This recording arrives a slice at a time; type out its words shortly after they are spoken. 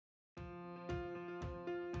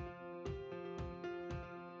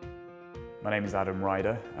My name is Adam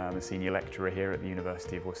Ryder. I'm a senior lecturer here at the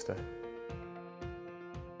University of Worcester.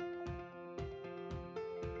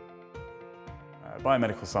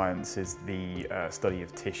 Biomedical science is the study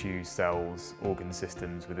of tissues, cells, organ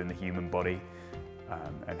systems within the human body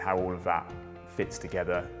and how all of that fits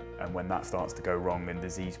together and when that starts to go wrong in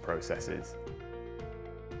disease processes.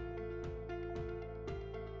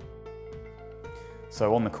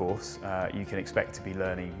 So on the course you can expect to be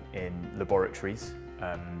learning in laboratories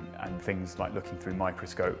and things like looking through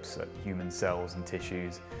microscopes at human cells and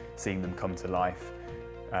tissues, seeing them come to life.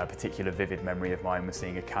 A particular vivid memory of mine was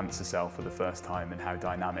seeing a cancer cell for the first time and how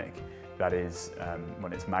dynamic that is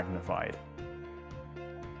when it's magnified.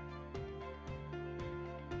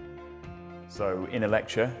 So in a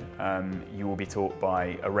lecture you will be taught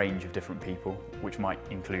by a range of different people, which might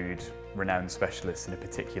include renowned specialists in a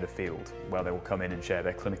particular field, where they will come in and share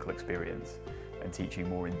their clinical experience and teach you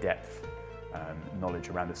more in-depth knowledge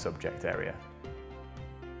around the subject area.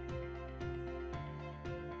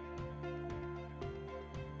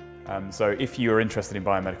 So if you're interested in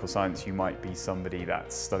biomedical science, you might be somebody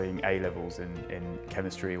that's studying A-levels in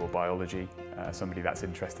chemistry or biology, somebody that's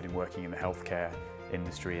interested in working in the healthcare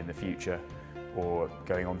industry in the future, or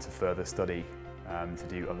going on to further study to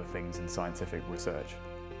do other things in scientific research.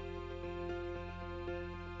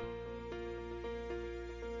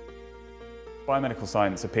 Biomedical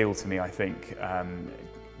science appealed to me, I think.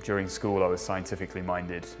 During school I was scientifically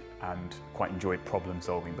minded and quite enjoyed problem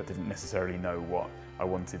solving, but didn't necessarily know what I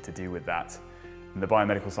wanted to do with that. And the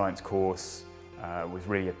biomedical science course was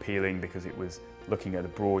really appealing because it was looking at a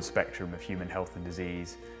broad spectrum of human health and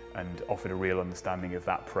disease and offered a real understanding of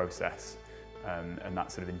that process, and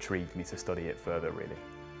that sort of intrigued me to study it further, really.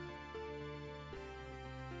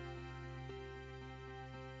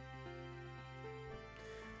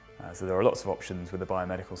 So there are lots of options with a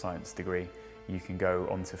biomedical science degree. You can go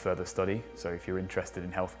on to further study, so if you're interested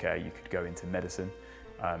in healthcare you could go into medicine.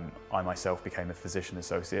 I myself became a physician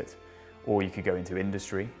associate, or you could go into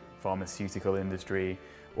industry, pharmaceutical industry,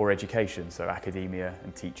 or education, so academia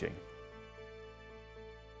and teaching.